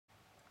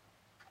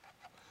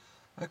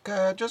Okay,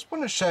 I just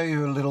want to show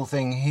you a little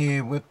thing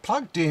here. We're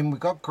plugged in, we've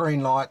got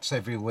green lights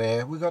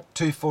everywhere, we've got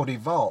 240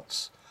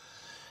 volts.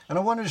 And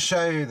I wanted to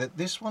show you that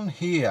this one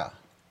here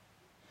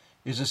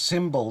is a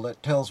symbol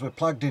that tells we're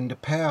plugged into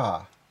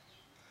power.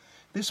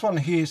 This one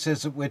here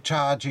says that we're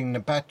charging the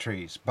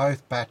batteries,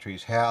 both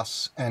batteries,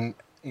 house and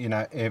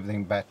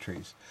everything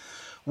batteries.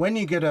 When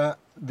you get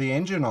the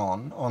engine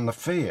on the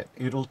Fiat,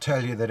 it'll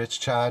tell you that it's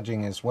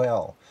charging as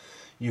well.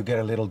 You get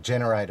a little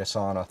generator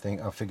sign, I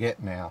think, I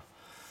forget now.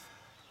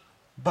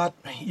 But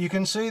you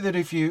can see that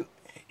if you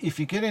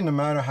get in the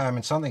motorhome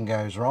and something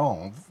goes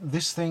wrong,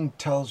 this thing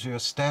tells you a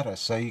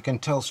status, so you can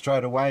tell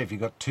straight away if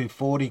you've got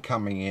 240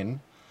 coming in,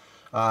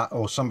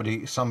 or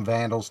some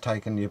vandal's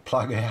taken your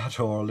plug out,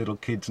 or a little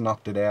kid's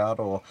knocked it out,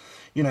 or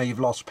you've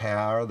lost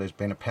power, or there's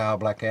been a power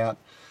blackout,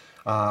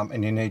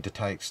 and you need to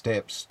take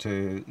steps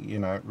to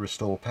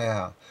restore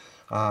power.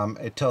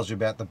 It tells you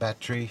about the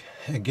battery.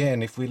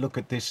 Again, if we look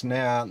at this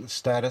now, the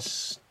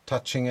status,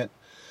 touching it,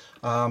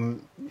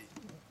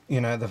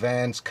 the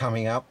van's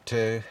coming up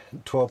to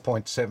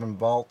 12.7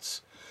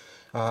 volts,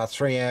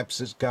 3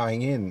 amps is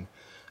going in,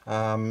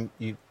 and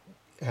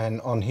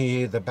on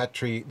here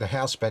the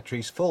house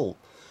battery's full.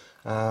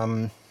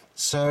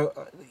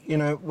 So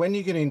when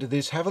you get into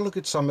this, have a look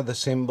at some of the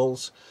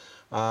symbols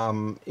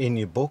in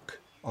your book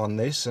on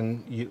this,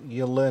 and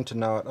you'll learn to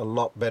know it a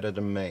lot better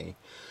than me.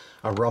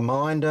 A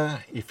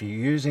reminder, if you're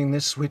using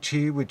this switch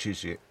here, which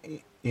is your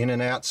in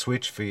and out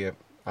switch for your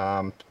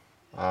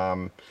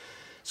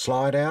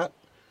slide out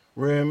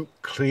room,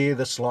 clear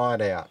the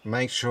slide out.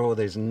 Make sure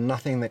there's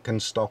nothing that can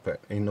stop it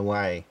in the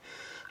way,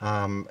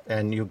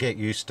 and you'll get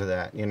used to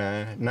that.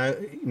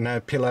 No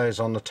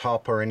pillows on the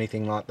top or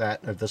anything like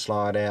that of the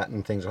slide out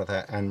and things like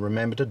that. And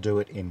remember to do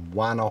it in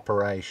one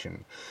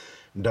operation.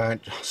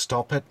 Don't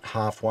stop it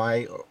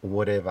halfway or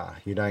whatever.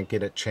 You don't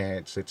get a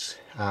chance.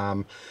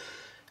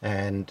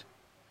 And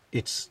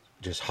it's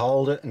just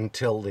hold it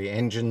until the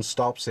engine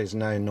stops. There's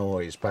no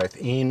noise, both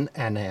in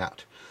and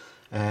out.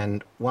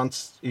 And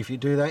if you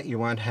do that, you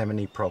won't have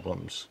any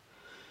problems.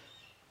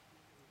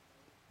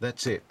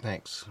 That's it.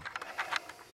 Thanks.